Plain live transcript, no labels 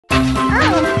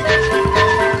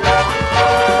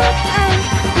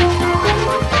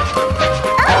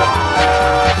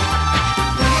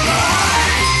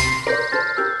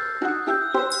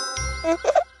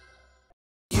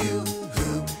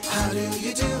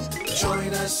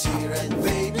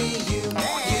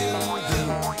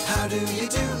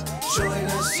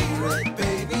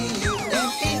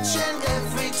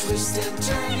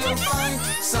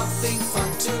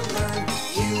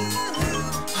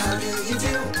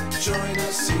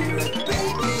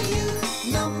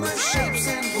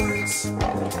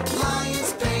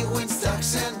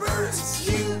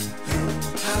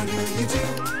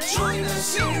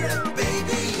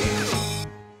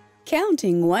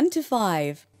Counting 1 to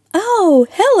 5. Oh,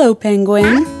 hello,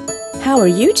 Penguin. How are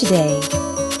you today?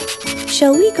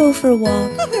 Shall we go for a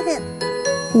walk?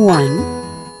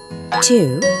 1,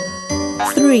 2,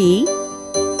 3,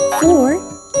 4,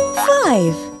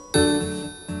 5.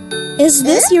 Is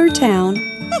this your town?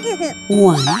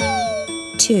 1,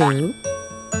 2,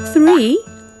 3,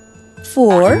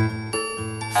 4,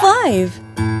 5.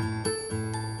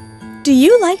 Do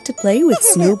you like to play with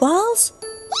snowballs?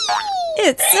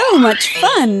 It's so much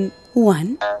fun!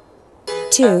 1,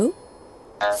 2,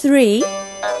 3,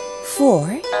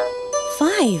 4,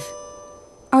 5.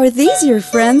 Are these your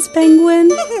friends, Penguin?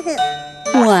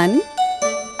 1,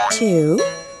 2,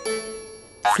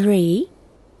 3,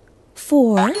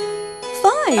 4,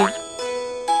 5.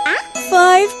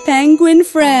 5 penguin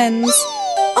friends!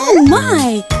 Oh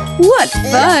my! What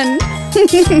fun!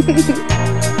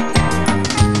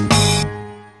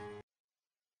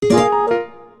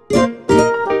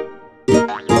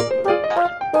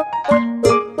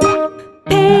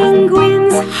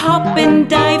 Hop and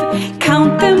dive,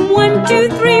 count them 1, 2,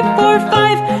 3, 4,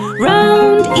 5.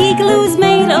 Round igloos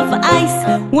made of ice,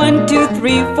 1, 2,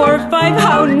 3, 4, 5.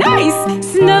 How nice!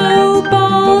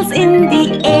 Snowballs in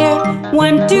the air,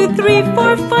 1, 2, 3,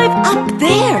 4, 5. Up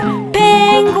there,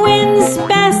 penguins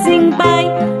passing by,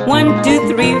 1, 2,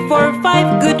 3, 4,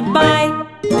 5. Goodbye.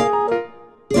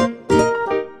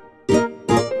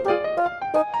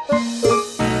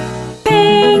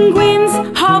 Penguins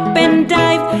hop and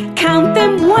dive, count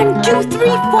them 1, 2, 3,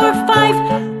 4,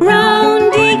 5.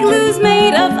 Round igloos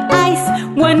made of ice,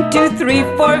 1, 2, 3,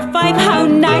 4, 5. How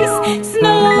nice!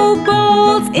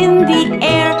 Snowballs in the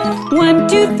air, 1,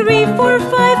 2, 3, 4,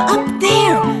 5. Up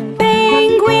there,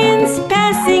 penguins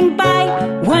passing by,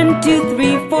 1, 2,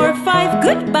 3, 4, 5.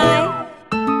 Goodbye.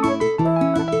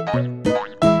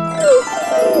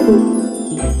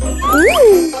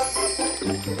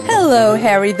 Hello,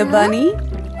 Harry the Bunny.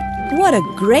 What a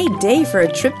great day for a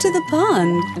trip to the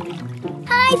pond.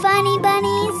 Hi, funny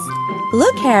bunnies.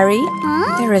 Look, Harry.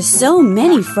 Huh? There are so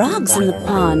many frogs in the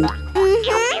pond.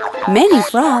 Many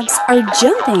frogs are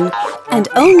jumping, and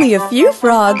only a few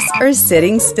frogs are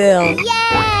sitting still.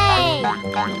 Yay!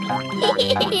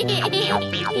 Yay!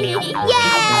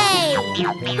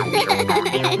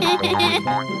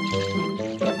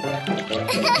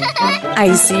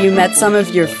 I see you met some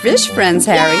of your fish friends,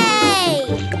 Harry. Yay!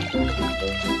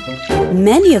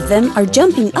 Many of them are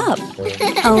jumping up.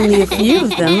 Only a few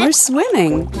of them are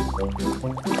swimming.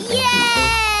 Yay!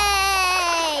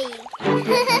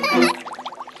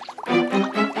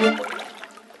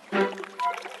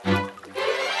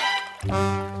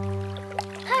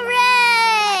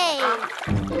 Hooray!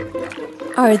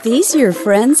 Are these your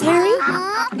friends, Harry?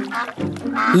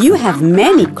 You have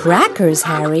many crackers,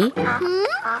 Harry.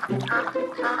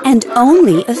 And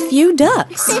only a few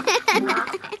ducks.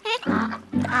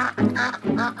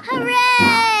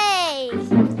 Hooray!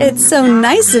 It's so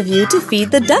nice of you to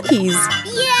feed the duckies.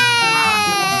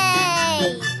 Yay!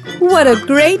 What a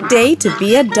great day to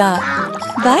be a duck.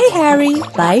 Bye, Harry.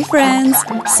 Bye, friends.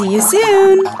 See you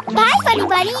soon. Bye, funny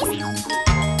bunnies.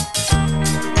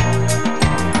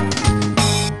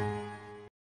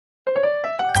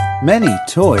 Many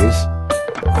toys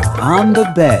are on the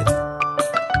bed.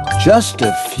 Just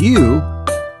a few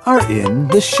are in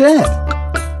the shed.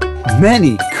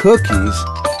 Many cookies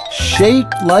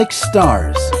shaped like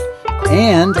stars,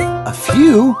 and a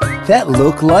few that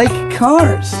look like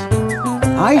cars.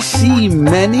 I see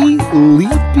many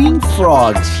leaping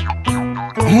frogs,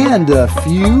 and a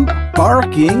few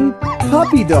barking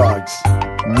puppy dogs.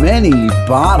 Many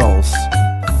bottles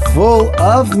full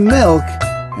of milk,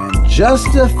 and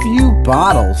just a few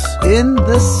bottles in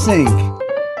the sink.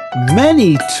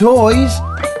 Many toys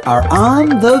are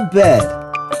on the bed,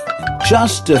 and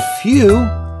just a few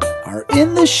are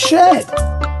in the shed.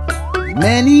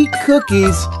 Many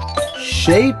cookies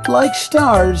shaped like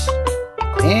stars,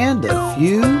 and a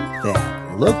few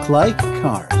that look like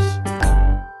cars.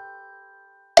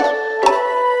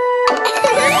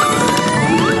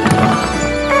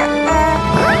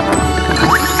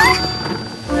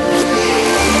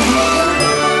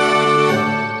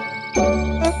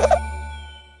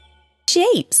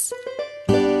 shapes.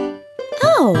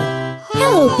 Oh,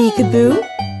 hello, Peekaboo.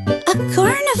 A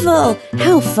carnival!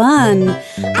 How fun!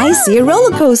 I see a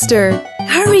roller coaster.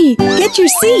 Hurry, get your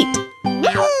seat.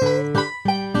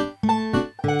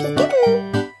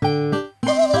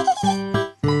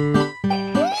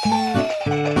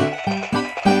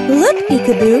 Look,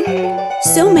 Peekaboo,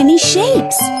 so many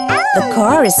shapes. The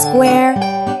car is square.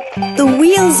 The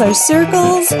wheels are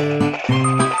circles.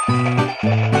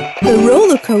 The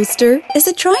roller coaster is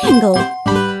a triangle.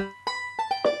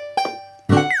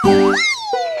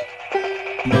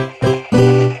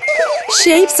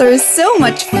 Shapes are so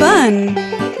much fun.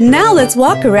 Now let's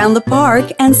walk around the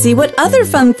park and see what other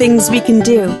fun things we can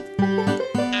do.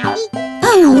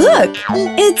 Oh, look!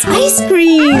 It's ice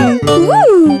cream!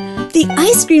 Woo! The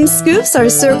ice cream scoops are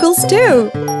circles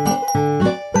too.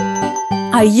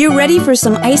 Are you ready for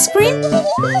some ice cream?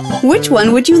 Which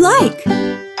one would you like?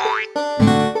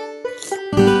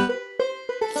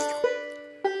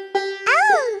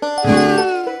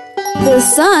 The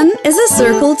sun is a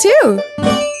circle too.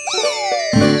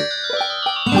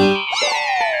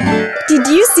 Did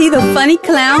you see the funny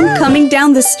clown coming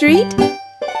down the street?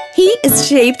 He is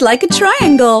shaped like a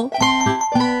triangle.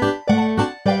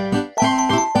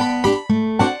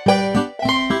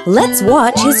 Let's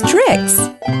watch his tricks.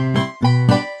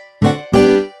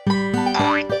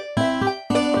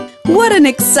 What an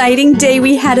exciting day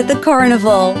we had at the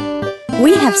carnival!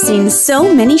 We have seen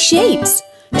so many shapes,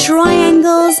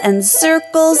 triangles and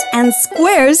circles and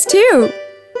squares too.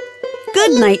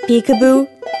 Good night, Peekaboo.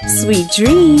 Sweet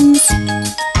dreams.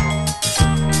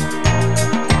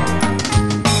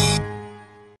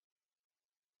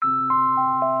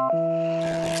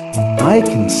 I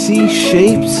can see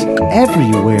shapes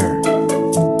everywhere.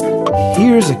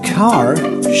 Here's a car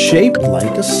shaped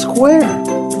like a square.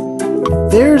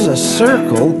 There's a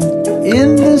circle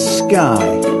in the sky.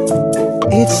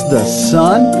 It's the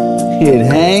sun, it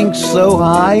hangs so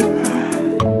high.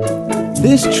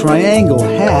 This triangle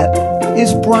hat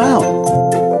is brown,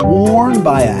 worn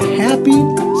by a happy,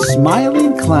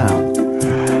 smiling clown.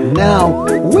 Now,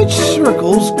 which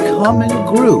circles come in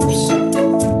groups?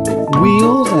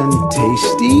 Wheels and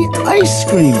tasty ice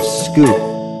cream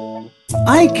scoop.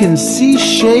 I can see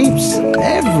shapes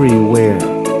everywhere.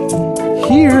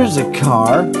 Here's a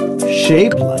car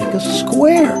shaped like a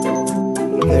square.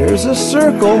 There's a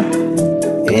circle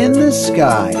in the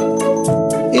sky.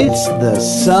 It's the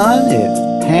sun,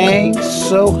 it hangs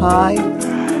so high.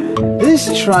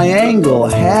 This triangle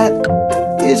hat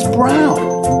is brown,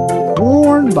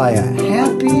 worn by a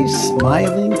happy,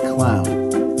 smiling clown.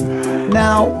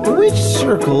 Now, which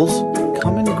circles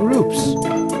come in groups?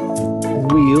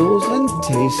 Wheels and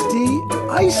tasty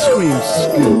ice cream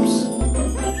scoops.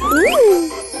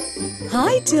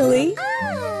 Hi, Tilly.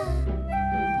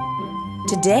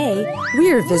 Today,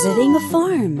 we're visiting a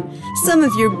farm. Some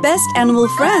of your best animal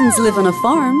friends live on a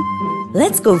farm.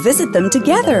 Let's go visit them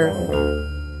together.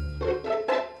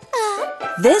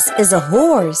 This is a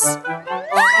horse.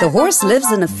 The horse lives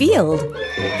in a field.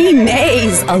 He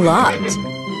neighs a lot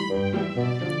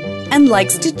and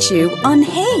likes to chew on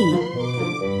hay.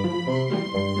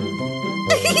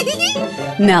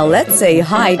 Now let's say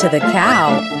hi to the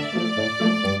cow.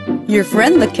 Your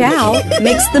friend the cow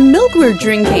makes the milk we're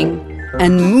drinking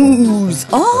and moos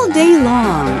all day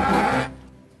long.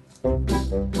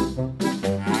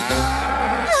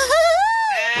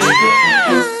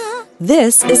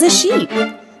 This is a sheep.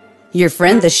 Your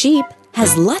friend the sheep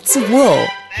has lots of wool.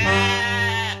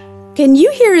 Can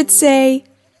you hear it say,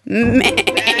 meh?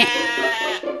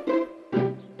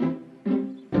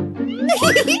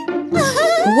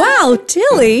 Wow,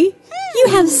 Tilly! You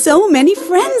have so many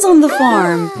friends on the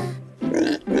farm.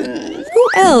 Who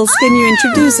else can you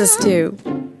introduce us to?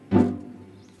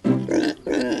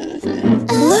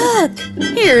 Look!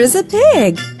 Here is a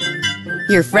pig.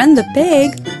 Your friend the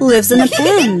pig lives in a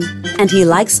pen, and he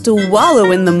likes to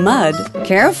wallow in the mud.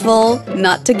 Careful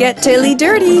not to get Tilly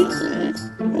dirty.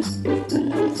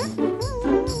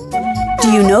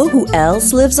 Do you know who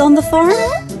else lives on the farm?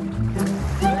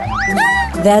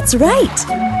 That's right,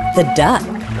 the duck.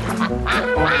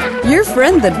 Your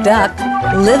friend the duck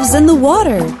lives in the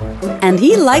water, and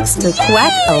he likes to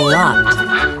quack a lot.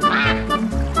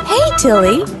 Hey,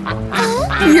 Tilly,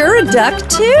 you're a duck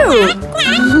too.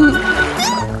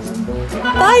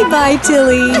 Bye-bye,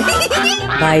 Tilly.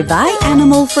 Bye-bye,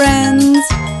 animal friends.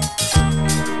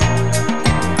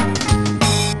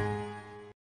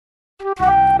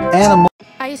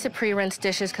 I used to pre-rinse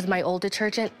dishes because my old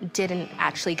detergent didn't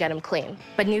actually get them clean.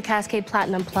 But new Cascade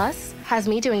Platinum Plus has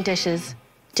me doing dishes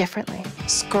differently.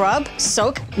 Scrub,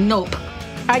 soak, nope.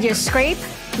 I just scrape,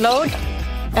 load,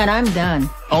 And I'm done.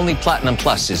 Only Platinum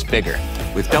Plus is bigger,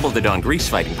 with double the Dawn grease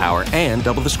fighting power and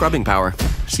double the scrubbing power.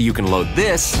 So you can load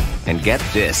this and get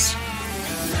this.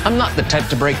 I'm not the type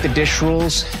to break the dish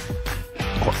rules.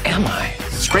 Or am I?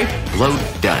 Scrape, load,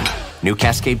 done. New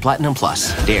Cascade Platinum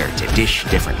Plus. Dare to dish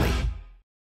differently.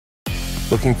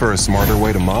 Looking for a smarter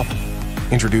way to mop?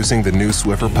 Introducing the new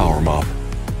Swiffer Power Mop.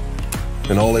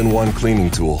 An all-in-one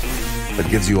cleaning tool that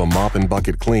gives you a mop and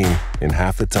bucket clean in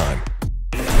half the time.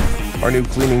 Our new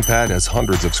cleaning pad has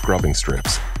hundreds of scrubbing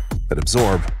strips that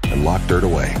absorb and lock dirt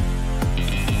away.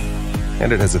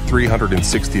 And it has a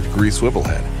 360-degree swivel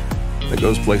head that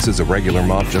goes places a regular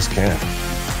mop just can't.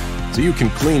 So you can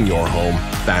clean your home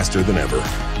faster than ever.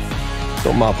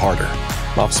 Don't mop harder,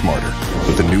 mop smarter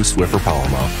with the new Swiffer Power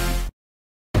Mop.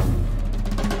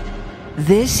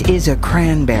 This is a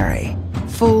cranberry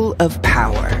full of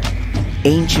power.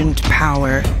 Ancient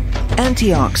power,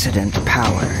 antioxidant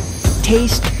power.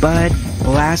 Taste bud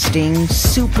blasting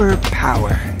super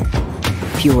power.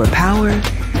 Pure power,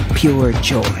 pure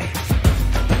joy.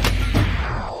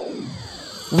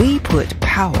 We put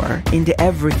power into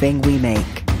everything we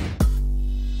make.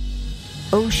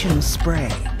 Ocean spray.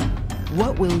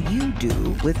 What will you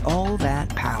do with all that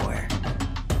power?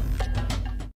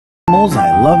 Animals,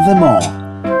 I love them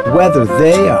all, whether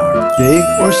they are big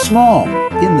or small.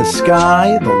 In the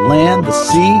sky, the land, the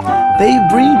sea, they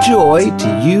bring joy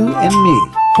to you and me.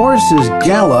 Horses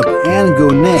gallop and go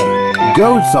neigh.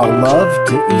 Goats all love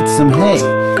to eat some hay.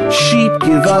 Sheep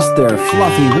give us their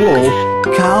fluffy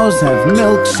wool. Cows have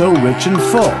milk so rich and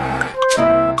full.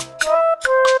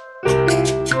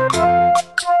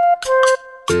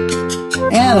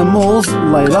 Animals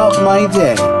light up my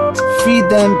day. Feed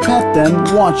them, pet them,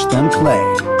 watch them play.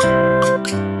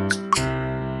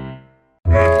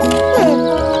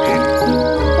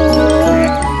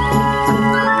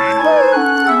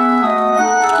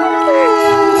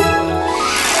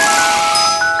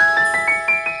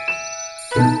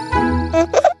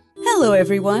 Hello,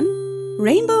 everyone.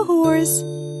 Rainbow Horse,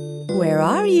 where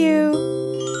are you?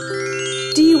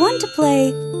 Do you want to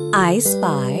play I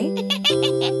Spy?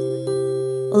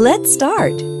 Let's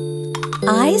start.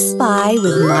 I spy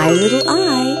with my little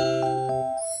eye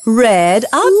red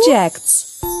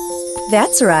objects.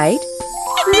 That's right,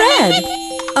 red.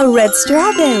 A red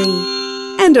strawberry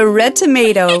and a red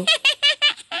tomato.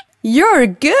 You're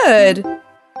good.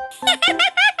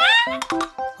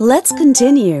 Let's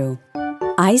continue.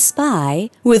 I spy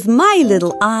with my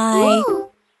little eye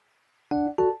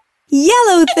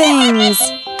yellow things.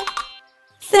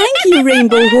 Thank you,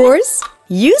 Rainbow Horse.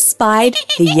 You spied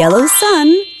the yellow sun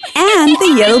and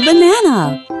the yellow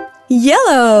banana.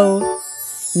 Yellow.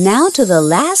 Now to the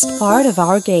last part of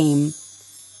our game.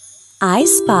 I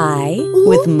spy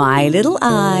with my little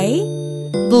eye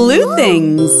blue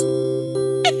things.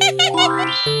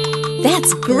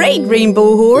 That's great,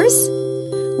 Rainbow Horse.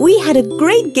 We had a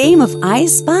great game of I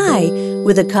Spy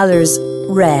with the colors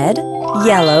red,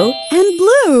 yellow, and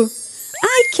blue.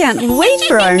 I can't wait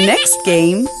for our next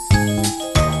game.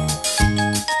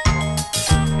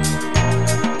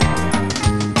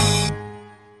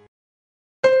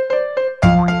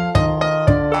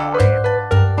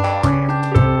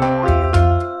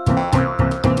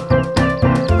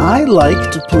 I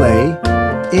like to play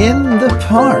in the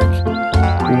park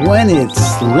when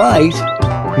it's light,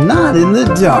 not in the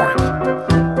dark.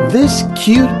 This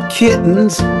cute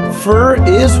kitten's fur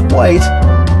is white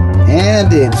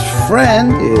and its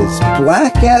friend is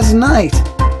black as night.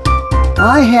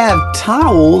 I have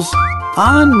towels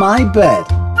on my bed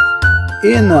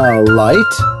in a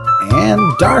light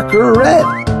and darker red.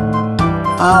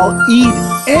 I'll eat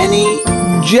any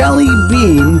jelly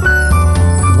bean,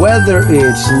 whether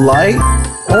it's light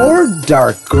or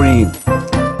dark green.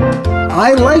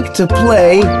 I like to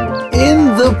play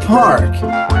in the park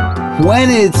when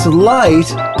it's light,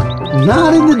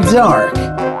 not in the dark.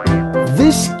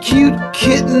 This cute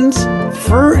kitten's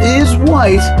fur is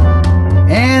white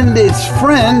and its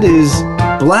friend is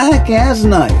black as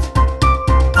night.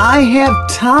 I have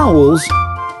towels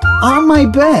on my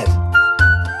bed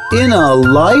in a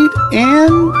light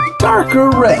and darker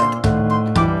red.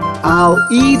 I'll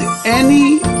eat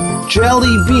any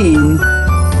jelly bean,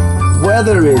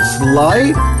 whether it's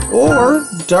light or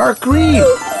dark green.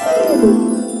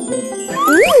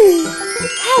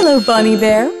 Hello, Bunny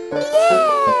Bear.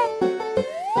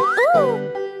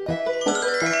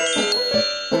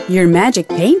 Your magic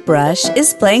paintbrush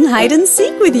is playing hide and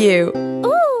seek with you.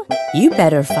 You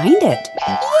better find it.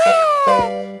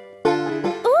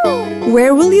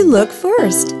 Where will you look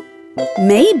first?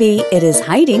 Maybe it is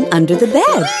hiding under the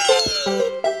bed.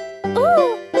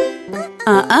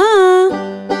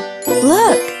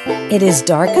 Look, It is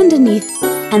dark underneath,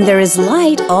 and there is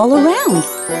light all around.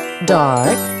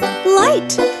 Dark,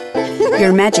 light.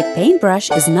 Your magic paintbrush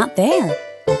is not there.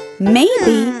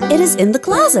 Maybe it is in the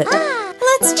closet.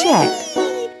 Let's check.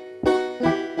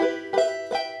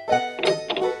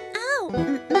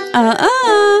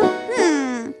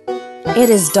 It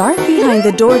is dark behind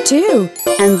the door too,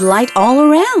 and light all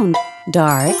around.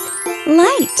 Dark,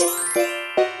 light.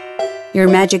 Your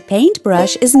magic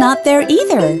paintbrush is not there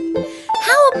either.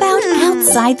 How about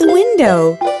outside the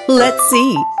window? Let's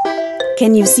see.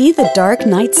 Can you see the dark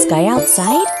night sky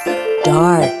outside?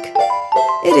 Dark.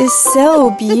 It is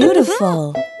so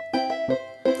beautiful.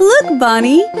 Look,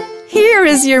 Bunny. Here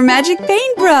is your magic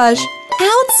paintbrush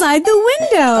outside the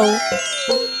window.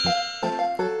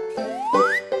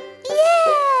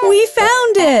 We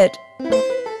found it!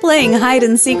 Playing hide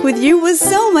and seek with you was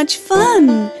so much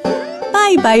fun!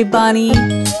 Bye-bye, Bunny!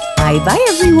 Bye-bye,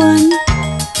 everyone!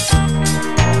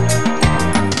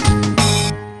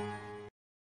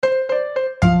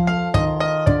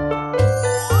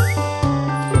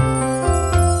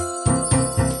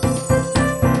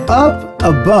 Up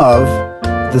above,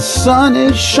 the sun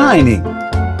is shining.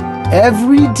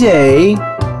 Every day,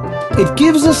 it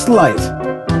gives us light.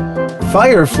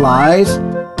 Fireflies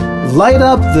light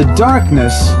up the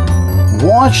darkness.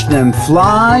 Watch them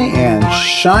fly and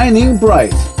shining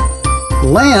bright.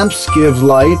 Lamps give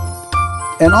light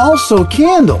and also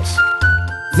candles.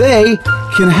 They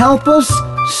can help us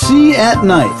see at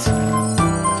night.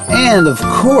 And of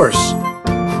course,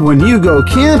 when you go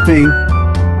camping,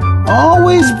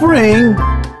 always bring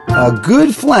a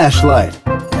good flashlight.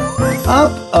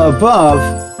 Up above,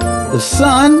 the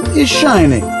sun is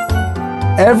shining.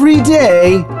 Every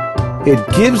day,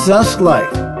 it gives us light.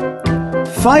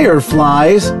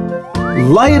 Fireflies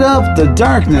light up the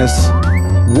darkness.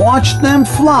 Watch them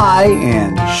fly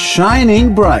and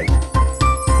shining bright.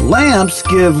 Lamps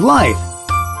give light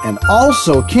and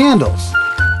also candles.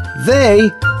 They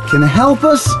can help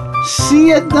us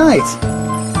see at night.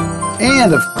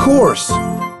 And of course,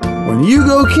 when you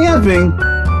go camping,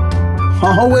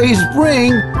 always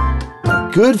bring a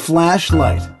good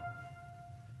flashlight.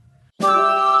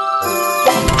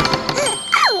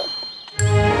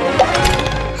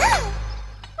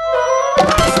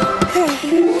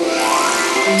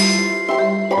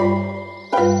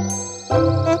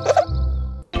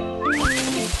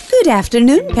 Good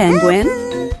afternoon, Penguin.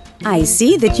 I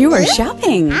see that you are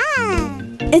shopping.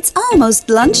 It's almost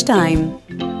lunchtime.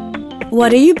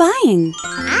 What are you buying?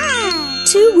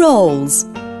 2 rolls.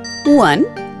 1,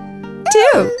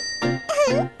 2.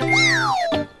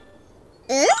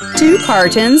 2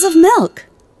 cartons of milk.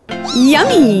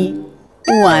 Yummy!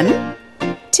 1,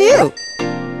 2.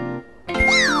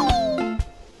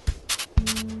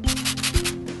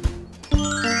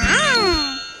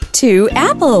 2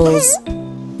 apples.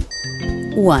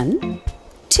 1,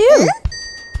 2.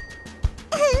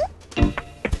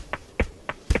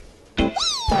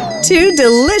 2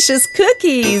 delicious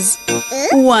cookies.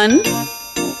 1,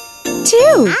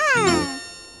 2.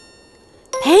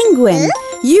 Penguin,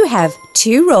 you have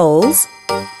 2 rolls,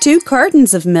 2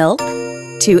 cartons of milk,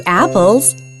 2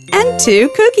 apples, and 2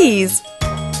 cookies.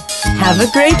 Have a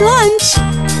great lunch!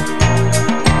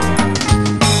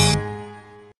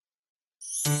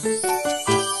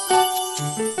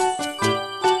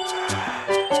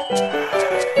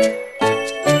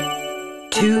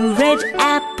 Two red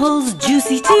apples,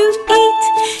 juicy to eat.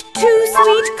 2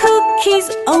 sweet cookies,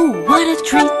 oh what a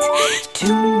treat.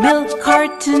 2 milk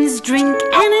cartons, drink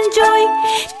and enjoy.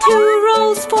 2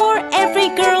 rolls for every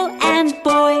girl and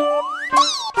boy.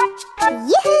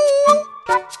 Yoo-hoo!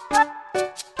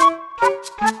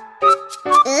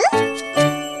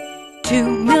 2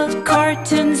 milk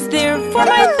cartons, there for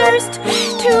my thirst.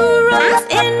 2 rolls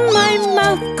in my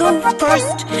mouth, go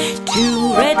first.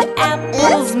 2 red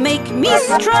apples make me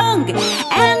strong,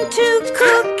 and 2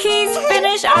 cookies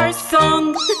finish our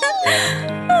song.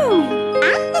 Ooh.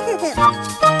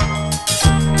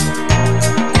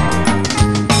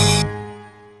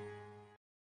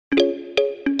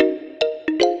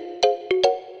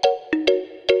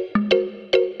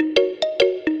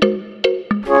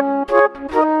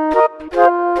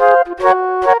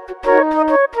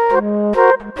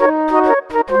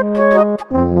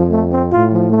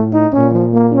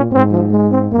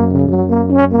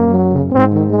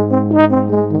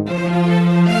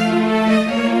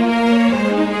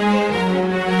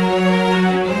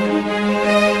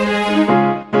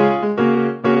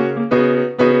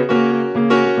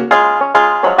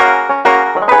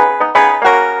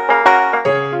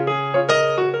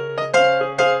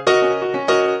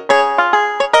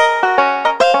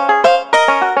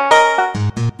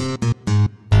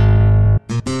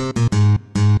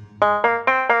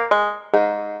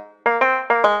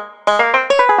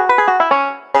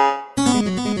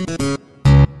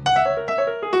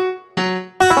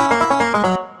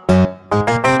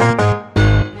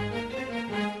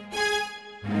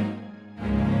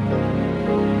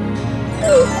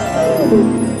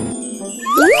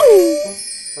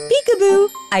 Peekaboo,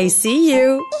 I see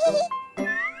you.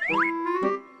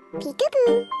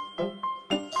 Peekaboo.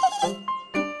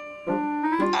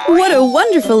 What a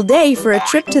wonderful day for a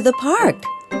trip to the park.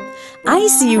 I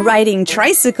see you riding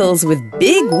tricycles with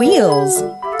big wheels.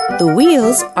 The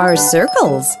wheels are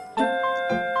circles.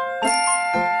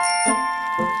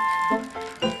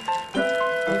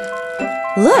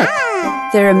 Look,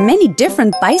 there are many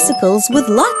different bicycles with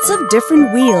lots of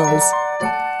different wheels.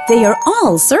 They are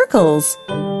all circles.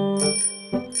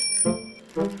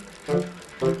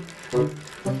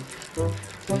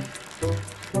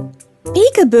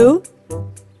 Peekaboo,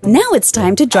 now it's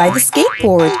time to drive the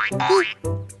skateboard.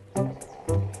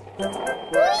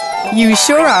 You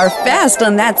sure are fast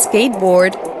on that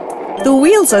skateboard. The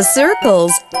wheels are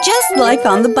circles, just like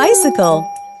on the bicycle.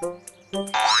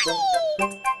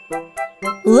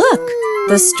 Look,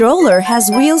 the stroller has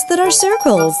wheels that are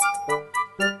circles.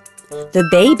 The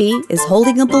baby is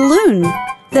holding a balloon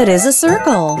that is a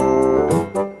circle.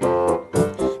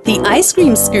 The ice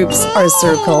cream scoops are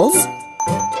circles.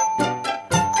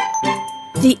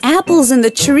 The apples in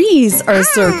the trees are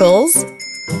circles.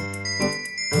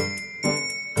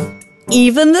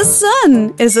 Even the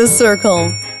sun is a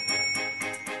circle.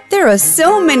 There are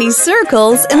so many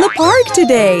circles in the park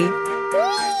today.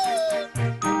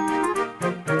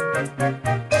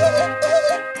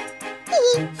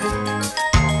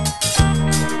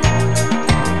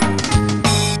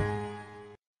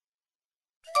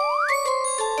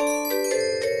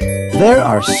 There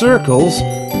are circles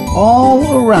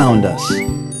all around us,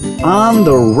 on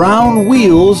the round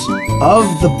wheels of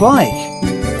the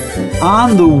bike,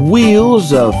 on the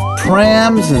wheels of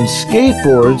prams and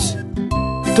skateboards.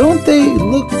 Don't they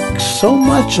look so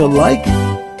much alike?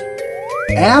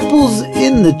 Apples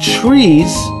in the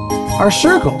trees are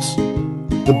circles.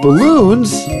 The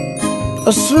balloons,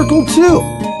 a circle too.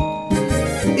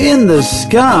 In the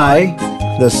sky,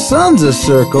 the sun's a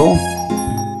circle.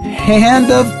 And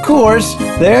of course,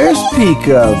 there's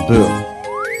Peekaboo.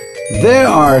 There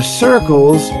are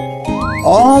circles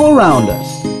all around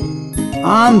us,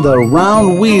 on the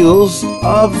round wheels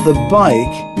of the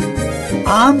bike,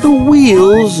 on the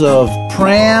wheels of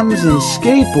prams and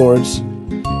skateboards.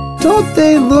 Don't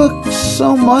they look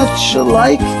so much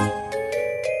alike?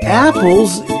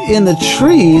 Apples in the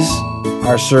trees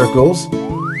are circles.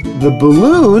 The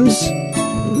balloons,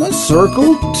 a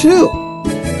circle too.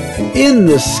 In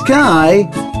the sky,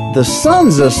 the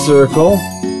sun's a circle.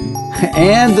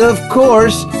 And of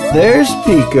course, there's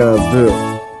Peekaboo.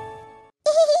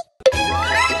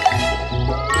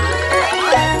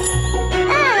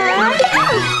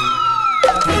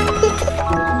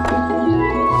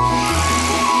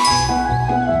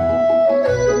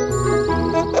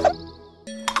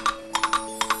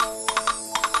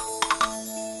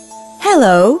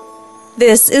 Hello,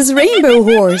 this is Rainbow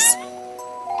Horse.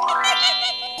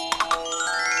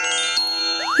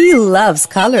 He loves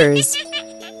colors.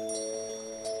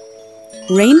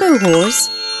 Rainbow Horse,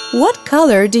 what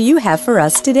color do you have for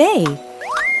us today?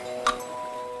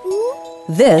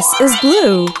 This is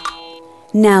blue.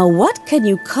 Now what can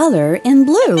you color in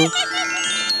blue?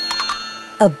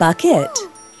 A bucket.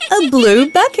 A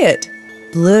blue bucket.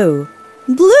 Blue.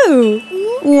 Blue.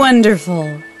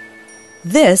 Wonderful.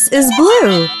 This is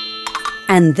blue.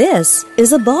 And this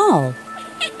is a ball.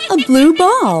 A blue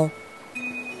ball.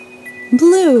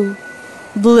 Blue.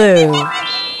 Blue.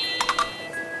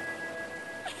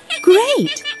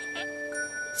 Great!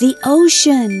 The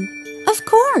ocean. Of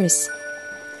course.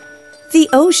 The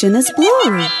ocean is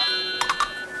blue.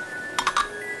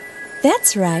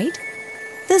 That's right.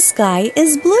 The sky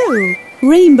is blue.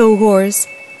 Rainbow Horse,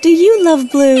 do you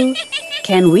love blue?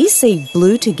 Can we say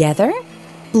blue together?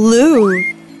 Blue.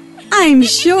 I'm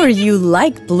sure you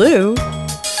like blue.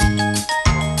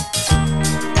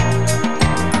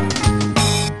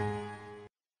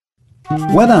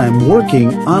 When I'm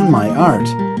working on my art,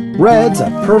 red's a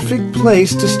perfect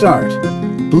place to start.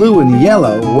 Blue and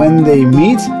yellow, when they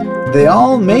meet, they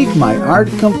all make my art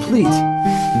complete.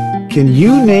 Can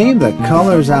you name the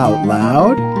colors out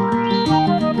loud?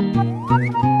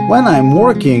 When I'm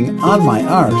working on my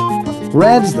art,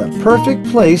 red's the perfect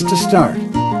place to start.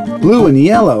 Blue and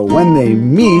yellow, when they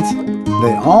meet,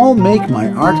 they all make my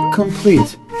art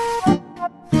complete.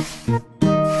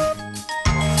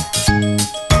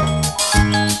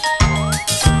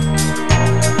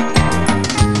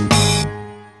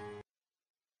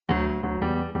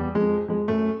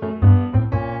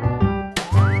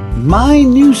 My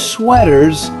new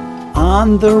sweater's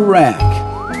on the rack.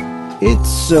 It's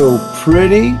so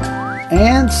pretty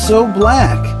and so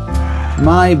black.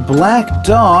 My black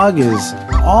dog is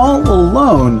all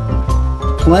alone,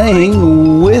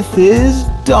 playing with his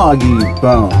doggy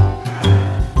bone.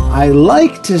 I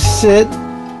like to sit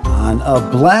on a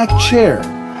black chair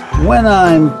when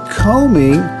I'm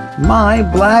combing my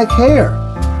black hair.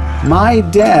 My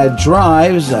dad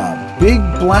drives a big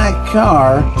black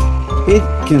car. It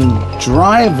can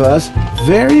drive us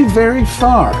very, very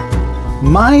far.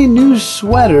 My new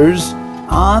sweater's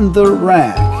on the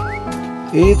rack.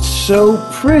 It's so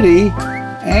pretty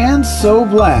and so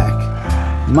black.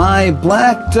 My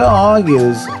black dog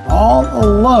is all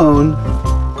alone,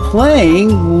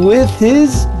 playing with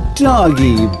his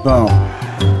doggy bone.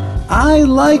 I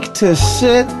like to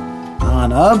sit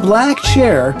on a black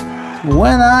chair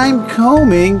when I'm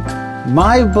combing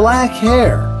my black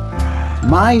hair.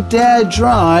 My dad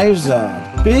drives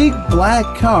a big black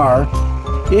car.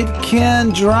 It can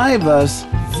drive us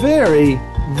very,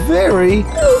 very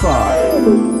far.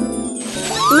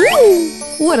 Ooh,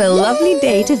 what a lovely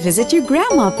day to visit your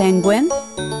grandma, Penguin.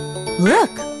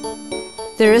 Look,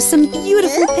 there are some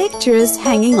beautiful pictures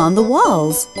hanging on the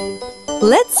walls.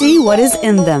 Let's see what is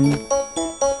in them.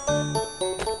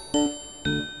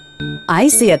 I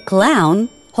see a clown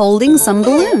holding some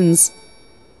balloons.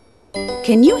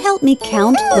 Can you help me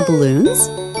count the balloons?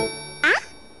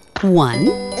 1,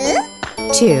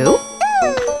 2,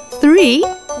 3,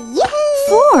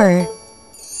 4.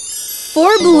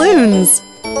 4 balloons.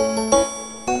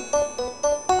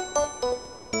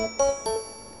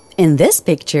 In this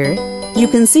picture, you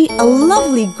can see a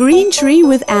lovely green tree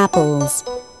with apples.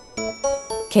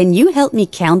 Can you help me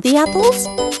count the apples?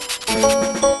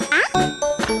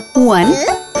 1,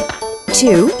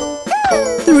 2,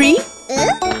 3,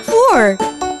 4.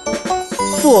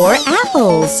 4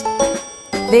 apples.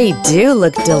 They do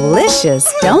look delicious,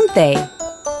 don't they?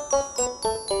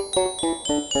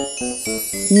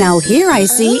 Now here I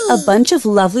see a bunch of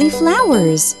lovely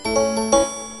flowers.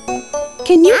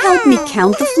 Can you help me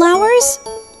count the flowers?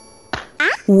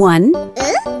 1,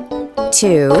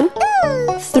 2,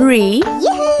 3,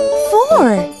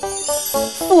 4.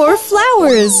 4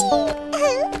 flowers.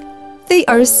 They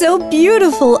are so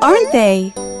beautiful, aren't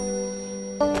they?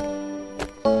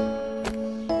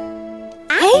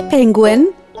 Hey,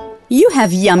 Penguin, you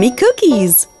have yummy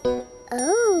cookies.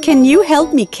 Can you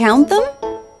help me count them?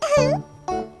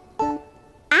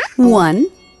 1,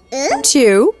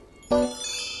 2,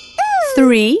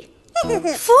 3,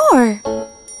 4.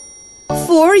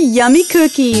 4 yummy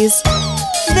cookies.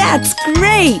 That's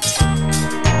great!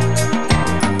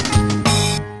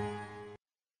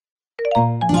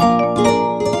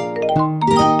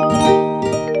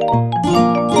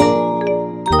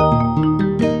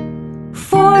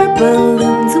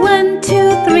 Balloons, 1,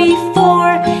 2, 3,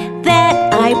 4, that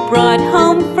I brought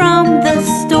home from the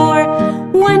store.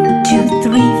 1, 2,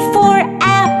 3, 4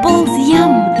 apples,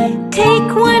 yum.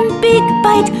 Take one big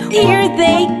bite, here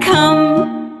they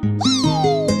come.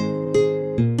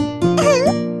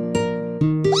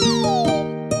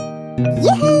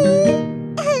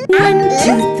 1,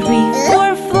 2, 3,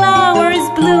 4 flowers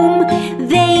bloom.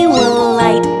 They will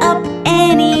light up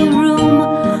any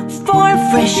room. 4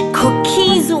 fresh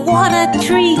cookies, what a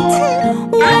treat!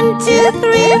 1, 2,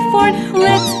 3, 4,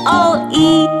 let's all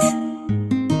eat.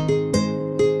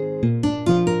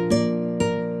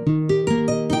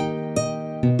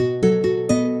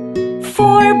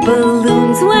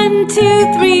 Balloons, 1,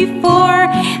 2, 3, 4,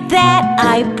 that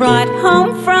I brought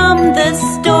home from the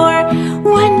store.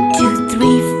 1, 2,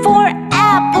 3, 4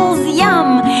 apples,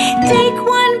 yum. Take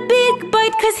one big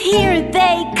bite, 'cause here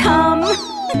they come.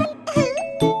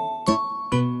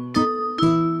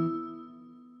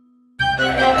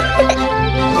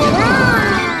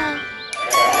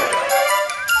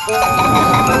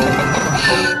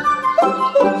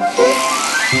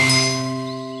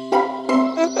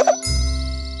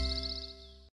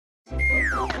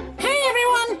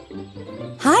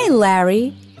 Hi,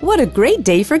 Larry. What a great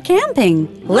day for camping.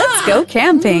 Let's go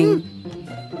camping.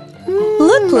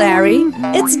 Look, Larry,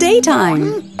 it's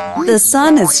daytime. The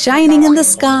sun is shining in the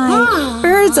sky,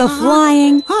 birds are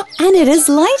flying, and it is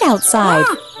light outside.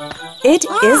 It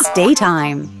is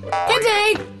daytime. Good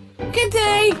day. Good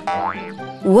day.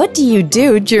 What do you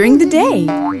do during the day?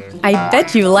 I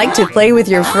bet you like to play with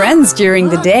your friends during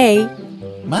the day.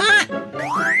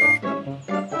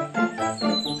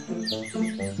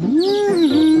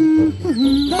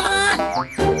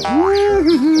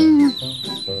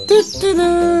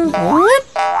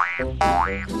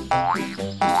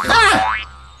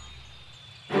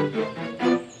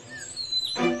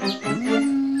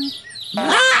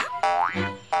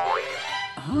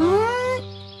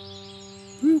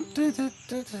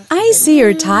 I see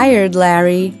you're tired,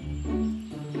 Larry.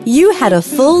 You had a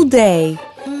full day.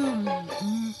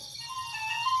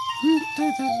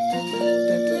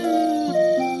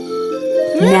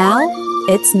 Now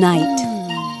it's night.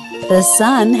 The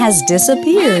sun has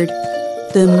disappeared.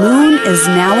 The moon is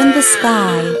now in the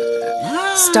sky.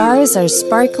 Stars are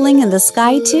sparkling in the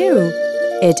sky too.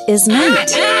 It is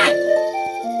night.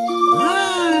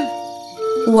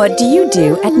 What do you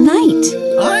do at night?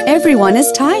 Everyone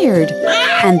is tired,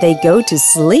 and they go to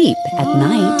sleep at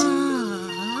night.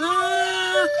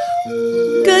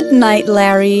 Good night,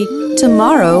 Larry.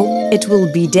 Tomorrow it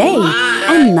will be day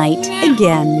and night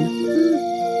again.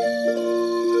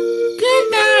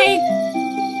 Good night.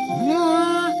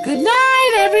 Good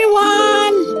night, everyone.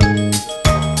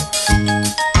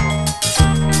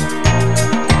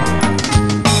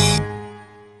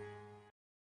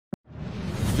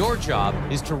 Your job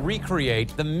is to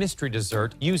recreate the mystery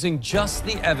dessert using just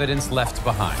the evidence left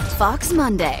behind. Fox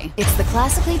Monday. It's the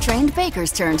classically trained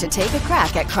baker's turn to take a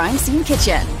crack at Crime Scene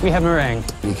Kitchen. We have meringue.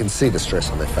 You can see the stress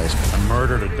on their face. I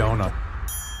murdered a donut.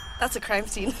 That's a crime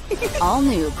scene. All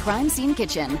new Crime Scene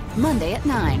Kitchen. Monday at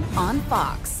 9 on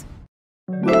Fox.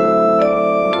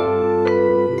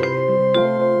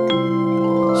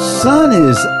 Sun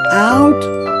is out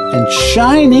and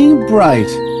shining bright.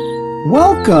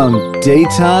 Welcome,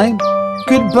 daytime.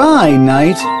 Goodbye,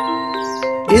 night.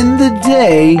 In the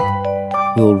day,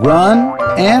 we'll run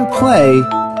and play,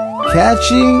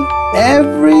 catching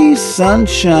every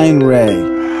sunshine ray.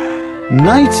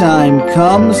 Nighttime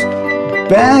comes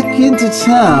back into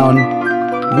town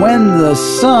when the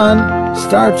sun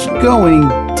starts going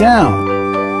down,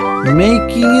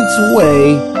 making its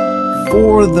way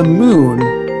for the moon,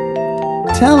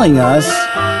 telling us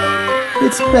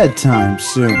it's bedtime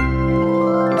soon.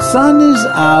 Sun is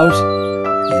out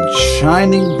and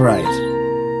shining bright.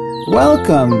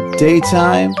 Welcome,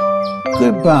 daytime.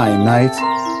 Goodbye, night.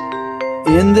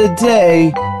 In the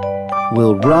day,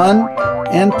 we'll run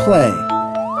and play,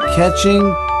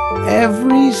 catching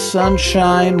every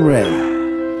sunshine ray.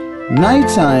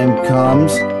 Nighttime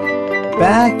comes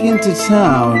back into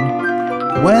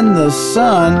town when the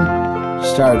sun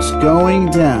starts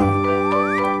going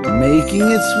down, making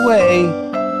its way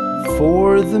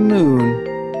for the moon,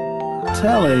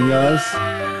 telling us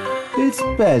it's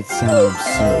bedtime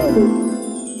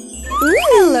soon.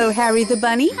 Hello, Harry the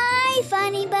Bunny. Hi,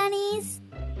 funny bunnies.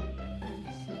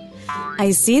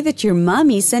 I see that your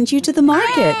mommy sent you to the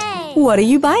market. Hooray! What are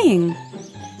you buying?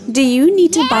 Do you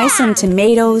need to buy some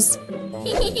tomatoes?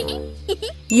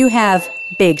 You have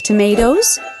big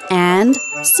tomatoes and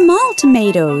small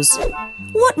tomatoes.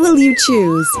 What will you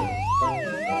choose?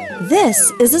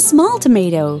 This is a small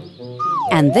tomato,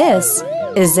 and this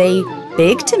is a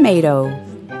big tomato.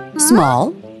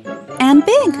 Small and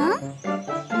big.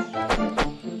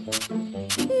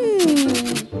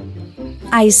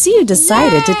 I see you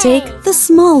decided to take the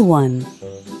small one.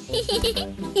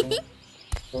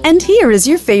 And here is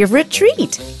your favorite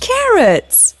treat,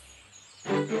 carrots.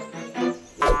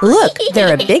 Look, there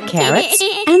are big carrots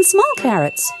and small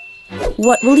carrots.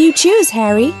 What will you choose,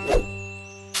 Harry?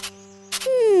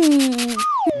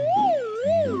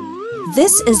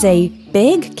 This is a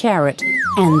big carrot,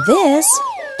 and this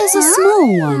is a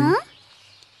small one.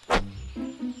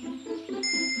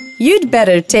 You'd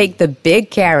better take the big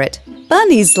carrot.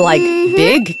 Bunnies like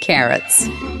big carrots.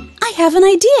 I have an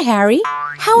idea, Harry.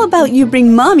 How about you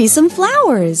bring Mommy some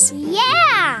flowers?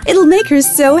 Yeah! It'll make her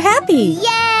so happy.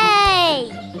 Yay!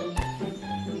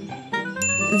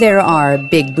 There are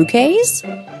big bouquets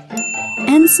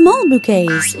and small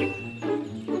bouquets.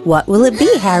 What will it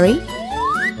be, Harry?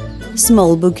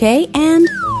 Small bouquet and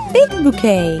big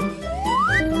bouquet.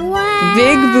 Wow!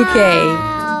 Big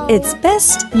bouquet. It's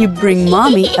best you bring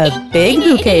Mommy a big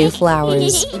bouquet of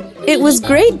flowers. It was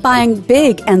great buying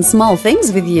big and small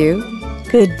things with you.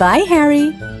 Goodbye,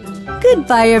 Harry.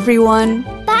 Goodbye, everyone.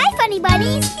 Bye, funny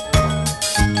bunnies.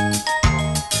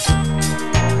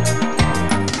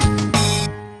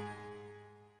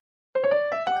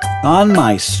 On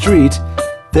my street,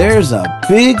 there's a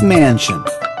big mansion.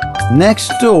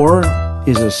 Next door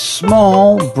is a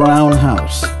small brown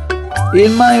house.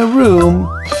 In my room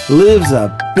lives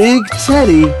a big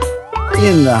teddy.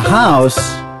 In the house,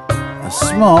 a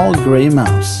small gray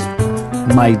mouse.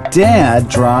 My dad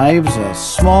drives a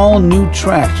small new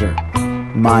tractor.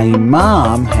 My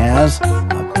mom has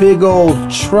a big old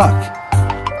truck.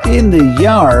 In the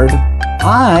yard,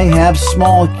 I have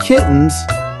small kittens.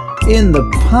 In the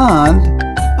pond,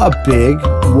 a big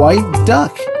white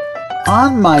duck.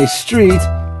 On my street,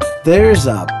 there's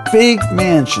a big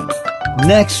mansion.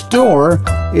 Next door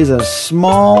is a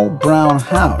small brown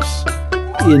house.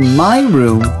 In my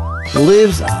room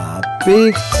lives a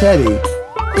big teddy.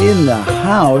 In the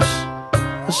house,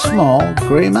 a small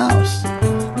gray mouse.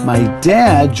 My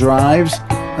dad drives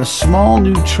a small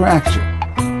new tractor.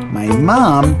 My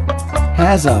mom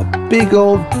has a big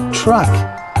old truck.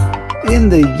 In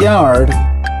the yard,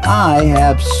 I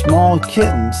have small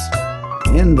kittens.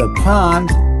 In the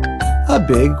pond, a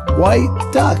big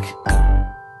white duck.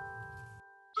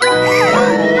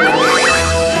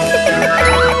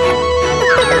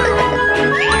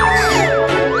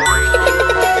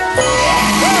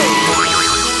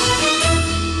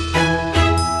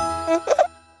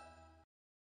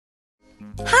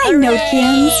 Hi,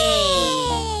 Notekins!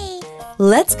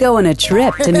 Let's go on a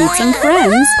trip to meet some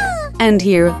friends and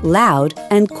hear loud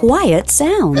and quiet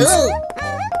sounds.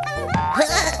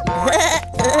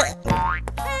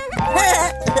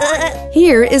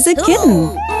 Here is a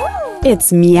kitten.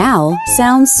 Its meow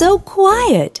sounds so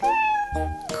quiet.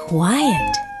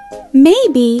 Quiet.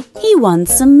 Maybe he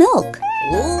wants some milk.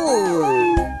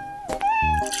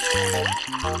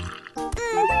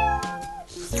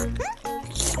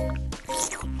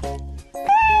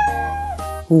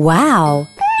 Wow!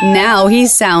 Now he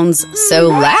sounds so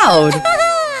loud.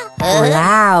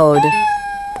 Loud.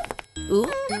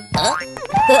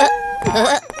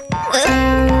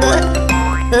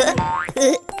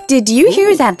 Did you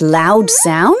hear that loud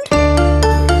sound?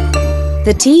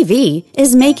 The TV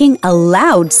is making a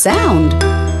loud sound.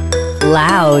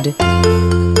 Loud.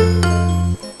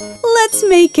 Let's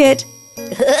make it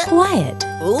quiet.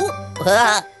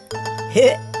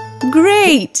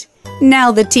 Great!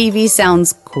 Now the TV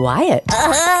sounds quiet.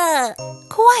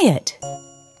 Quiet.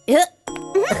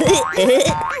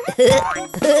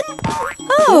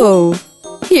 Oh,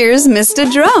 here's Mr.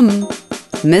 Drum.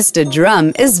 Mr.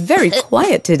 Drum is very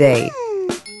quiet today.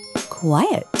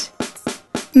 Quiet.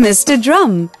 Mr.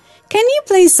 Drum, can you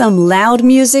play some loud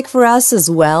music for us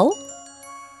as well?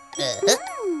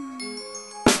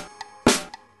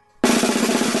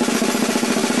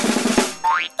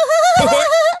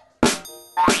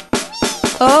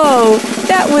 Oh,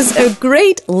 that was a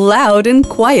great, loud and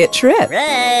quiet trip.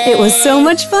 It was so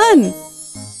much fun.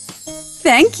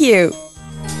 Thank you.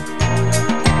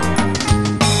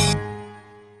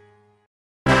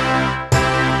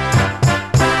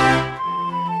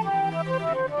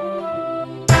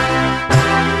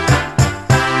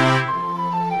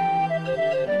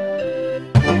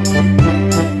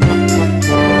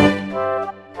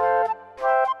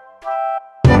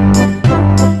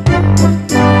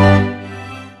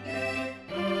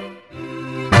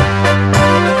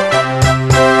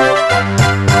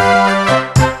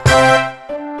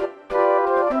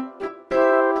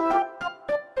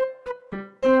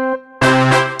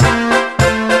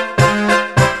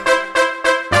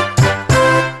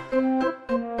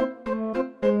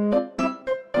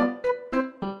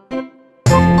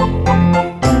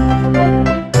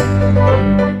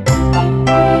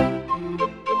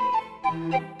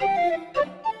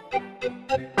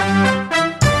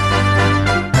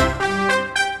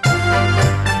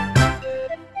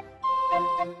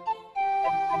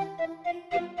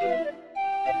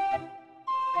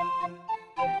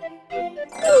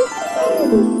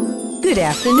 Good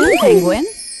afternoon, Penguin.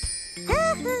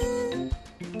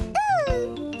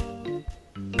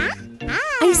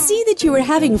 I see that you are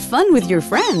having fun with your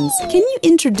friends. Can you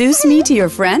introduce me to your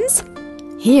friends?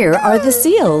 Here are the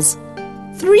seals.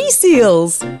 3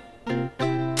 seals.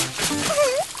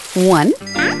 1,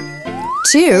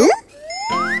 2,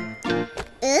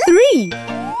 3.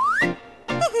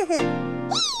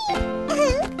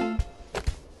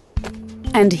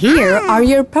 And here are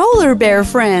your polar bear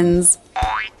friends.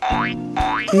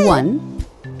 1,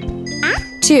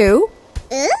 2,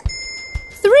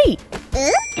 3.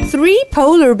 3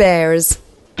 polar bears.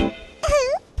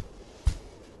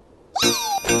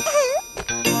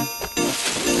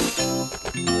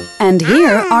 And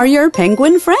here are your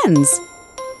penguin friends.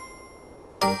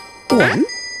 1,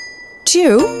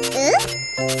 2,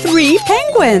 3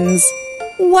 penguins.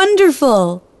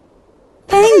 Wonderful!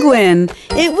 Penguin,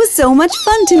 it was so much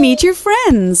fun to meet your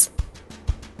friends.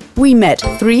 We met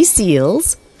 3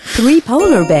 seals, 3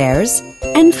 polar bears,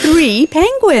 and 3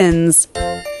 penguins.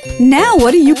 Now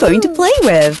what are you going to play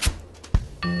with?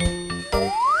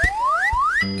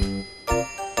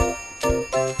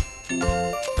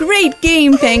 Great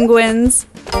game, penguins!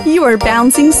 You are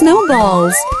bouncing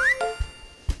snowballs.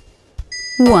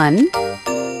 1,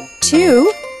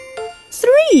 2,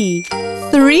 3.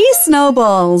 3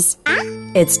 snowballs.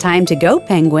 It's time to go,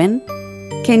 penguin.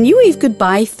 Can you wave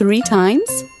goodbye 3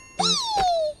 times?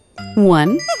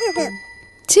 1,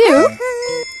 2,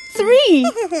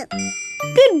 3.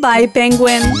 Goodbye,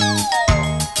 penguin.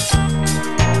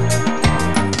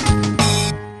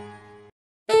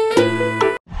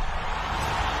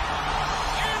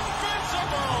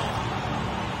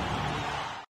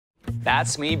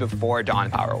 That's me before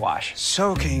dawn power wash.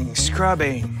 Soaking,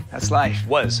 scrubbing, that's life.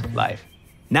 Was life.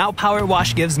 Now power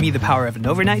wash gives me the power of an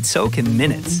overnight soak in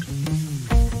minutes.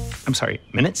 I'm sorry,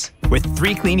 minutes? With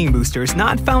 3 cleaning boosters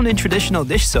not found in traditional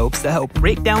dish soaps that help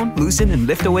break down, loosen, and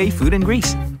lift away food and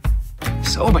grease.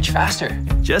 So much faster.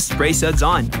 Just spray suds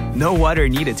on. No water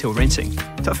needed till rinsing.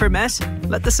 Tougher mess?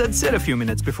 Let the suds sit a few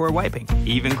minutes before wiping.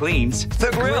 Even cleans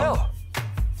the grill.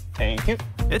 Thank you.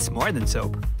 It's more than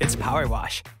soap. It's power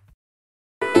wash.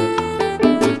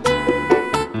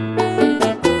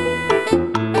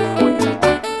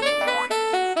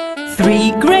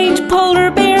 3 great polar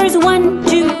bears, 1,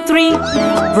 2, 3.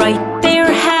 Right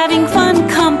there having fun,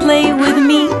 come play with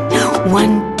me.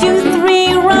 1, 2,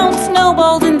 3, round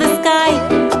snowballs in the sky.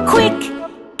 Quick,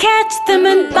 catch them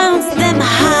and bounce them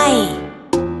high.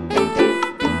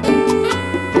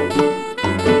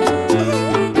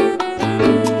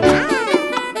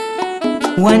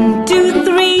 One, 2,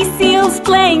 3, seals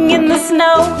playing in the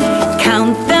snow.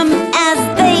 Count them as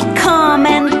they come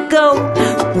and go.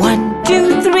 1,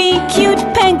 2, 3, cute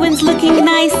penguins looking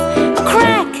nice.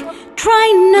 Crack, try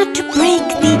not to break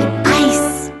the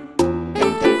ice.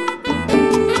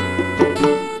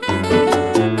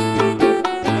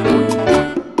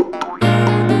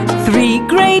 Three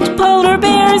great polar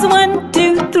bears, 1,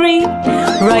 2, 3.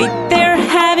 Right there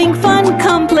having fun,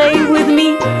 come play with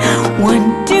me.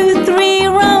 1, 2, 3,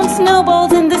 round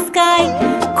snowballs in the sky.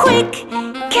 Quick,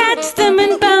 catch them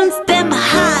and bounce them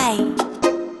high.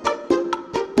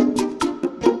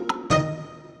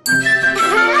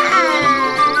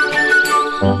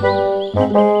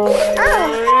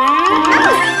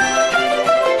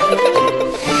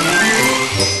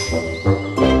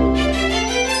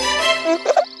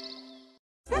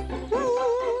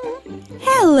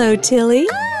 Hello, Tilly.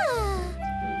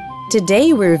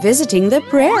 Today we're visiting the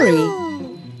prairie.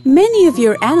 Many of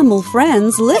your animal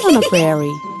friends live on a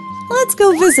prairie. Let's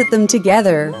go visit them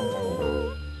together.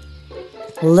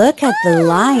 Look at the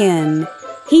lion.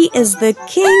 He is the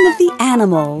king of the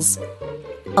animals.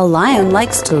 A lion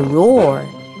likes to roar.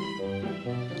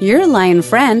 Your lion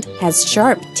friend has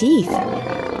sharp teeth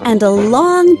and a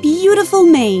long, beautiful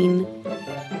mane.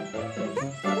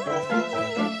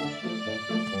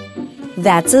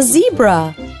 That's a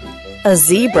zebra. A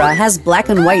zebra has black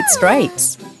and white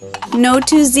stripes. No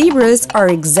 2 zebras are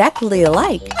exactly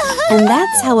alike, and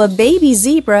that's how a baby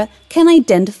zebra can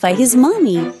identify his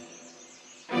mommy.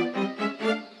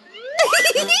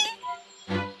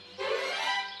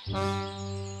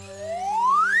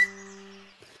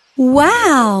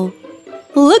 Wow!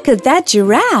 Look at that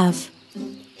giraffe.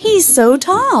 He's so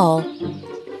tall.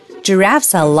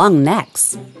 Giraffes have long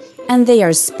necks, and they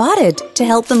are spotted to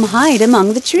help them hide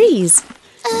among the trees.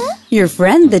 Your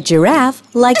friend the giraffe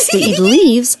likes to eat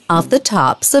leaves off the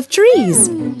tops of trees.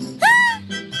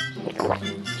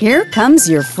 Here comes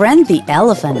your friend the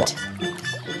elephant.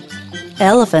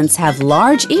 Elephants have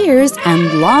large ears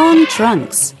and long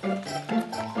trunks.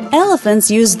 Elephants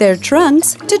use their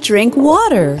trunks to drink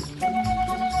water.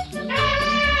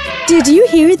 Did you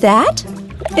hear that?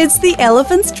 It's the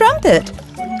elephant's trumpet.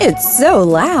 It's so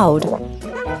loud.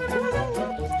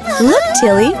 Look,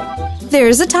 Tilly,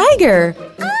 there's a tiger.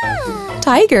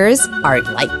 Tigers are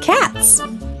like cats,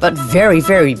 but very,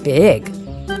 very big.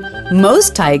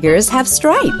 Most tigers have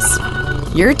stripes.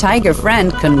 Your tiger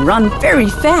friend can run very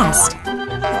fast.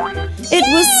 It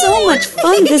was so much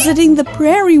fun visiting the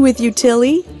prairie with you,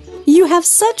 Tilly. You have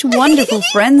such wonderful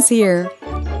friends here.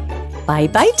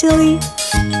 Bye-bye, Tilly.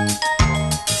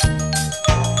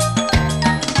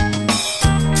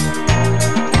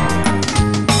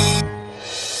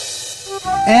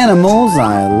 Animals,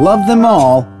 I love them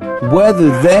all, whether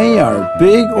they are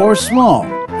big or small.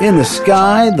 In the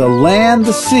sky, the land,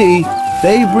 the sea,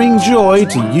 they bring joy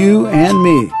to you and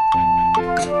me.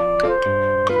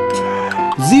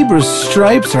 Zebra's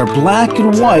stripes are black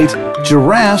and white.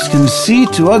 Giraffes can see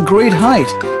to a great height.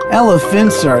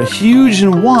 Elephants are huge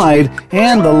and wide,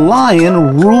 and the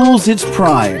lion rules its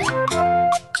pride.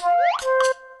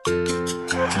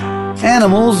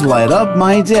 Animals light up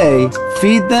my day.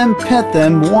 Feed them, pet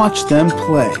them, watch them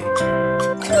play.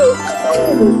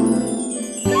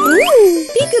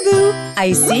 Peekaboo,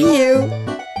 I see you.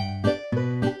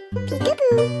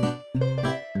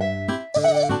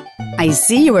 I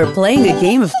see you are playing a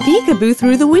game of peekaboo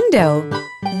through the window.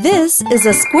 This is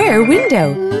a square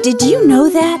window. Did you know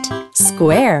that?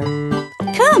 Square.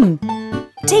 Come,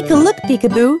 take a look,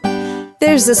 Peekaboo.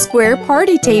 There's a square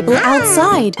party table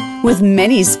outside with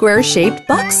many square-shaped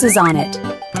boxes on it.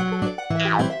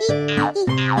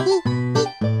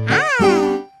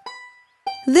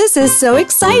 This is so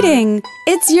exciting!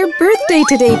 It's your birthday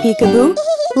today, Peekaboo.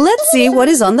 Let's see what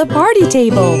is on the party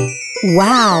table.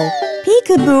 Wow!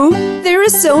 Peekaboo, there are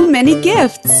so many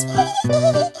gifts.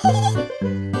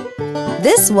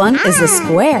 This one is a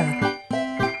square.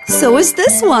 So is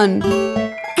this one.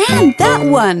 And that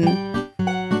one.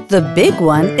 The big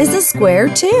one is a square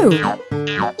too.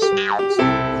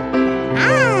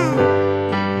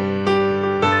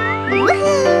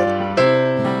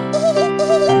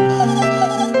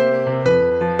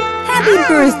 Happy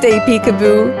birthday,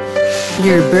 Peekaboo!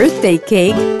 Your birthday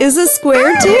cake is a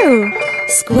square too.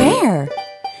 Square.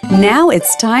 Now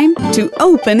it's time to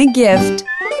open a gift.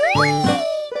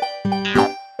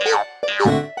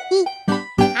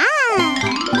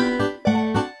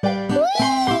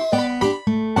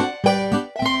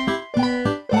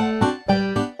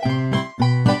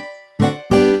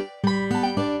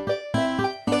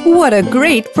 What a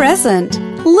great present!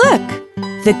 Look!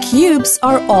 The cubes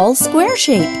are all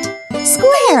square-shaped.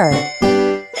 Square!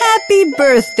 Happy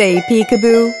birthday,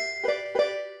 Peekaboo!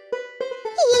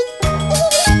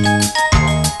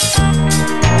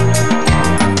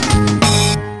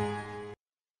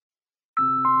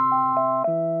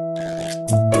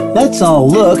 Let's all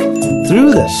look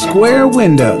through the square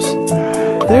windows.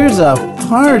 There's a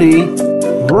party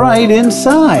right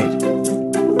inside.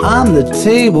 On the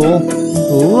table,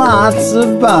 lots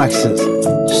of boxes,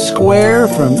 square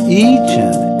from each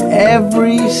and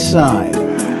every side.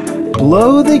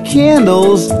 Blow the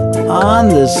candles on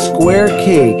the square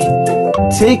cake.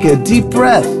 Take a deep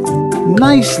breath.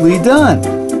 Nicely done.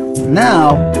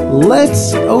 Now,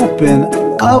 let's open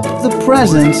up the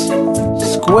presents.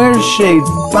 Square-shaped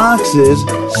boxes,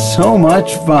 so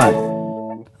much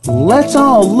fun. Let's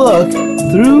all look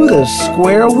through the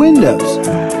square windows.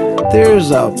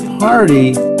 There's a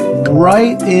party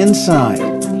right inside.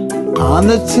 On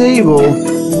the table,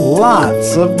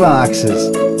 lots of boxes,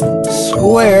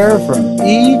 square from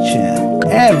each and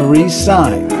every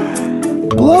side.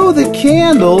 Blow the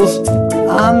candles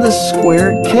on the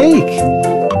square cake.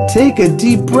 Take a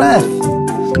deep breath.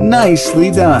 Nicely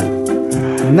done.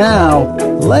 Now,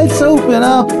 let's open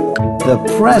up the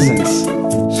presents.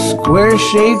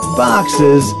 Square-shaped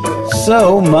boxes,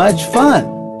 so much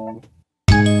fun.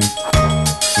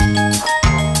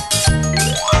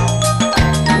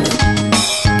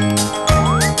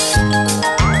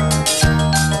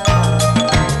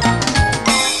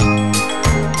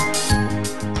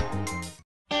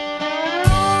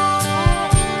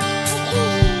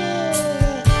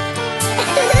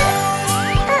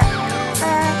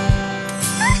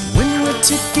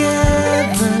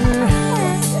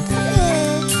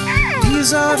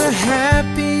 These are the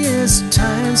happiest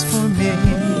times for me,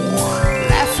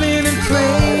 laughing and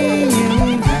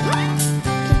playing,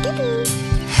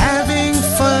 having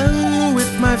fun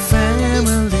with my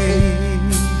family.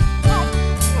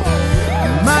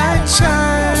 My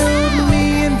child,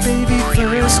 me and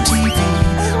BabyFirst TV.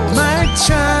 My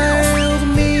child,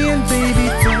 me and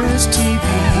BabyFirst TV.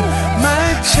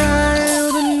 My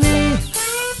child and me,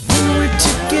 when we're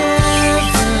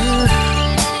together,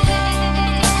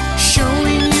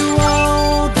 showing you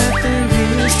all that there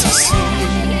is to see,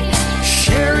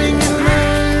 sharing and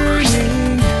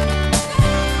learning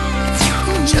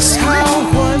just how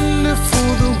wonderful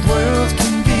the world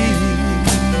can be.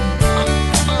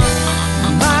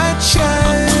 My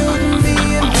child, me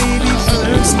and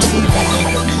BabyFirst TV.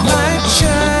 My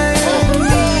child,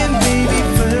 me and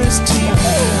BabyFirst TV.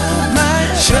 My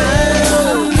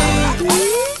child and me.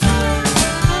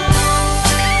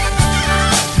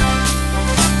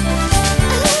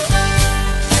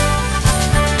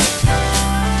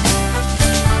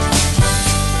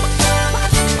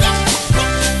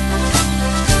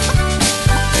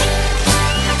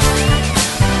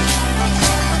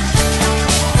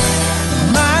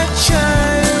 My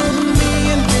child, me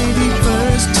and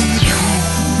BabyFirst TV.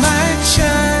 My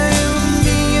child,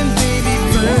 me and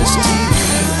BabyFirst TV.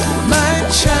 My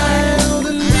child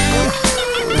and me,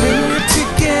 when we're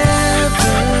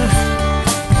together,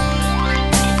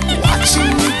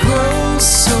 watching you grow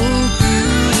so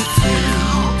beautifully,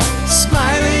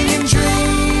 smiling and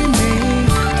dreaming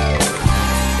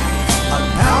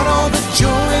about all the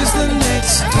joys the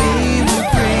next day will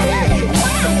bring.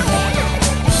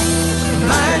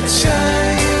 My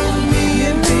child, me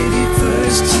and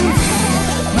BabyFirst TV.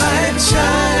 My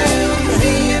child,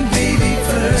 me and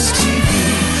BabyFirst TV.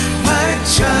 My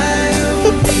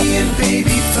child, me and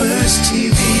BabyFirst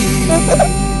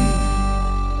TV.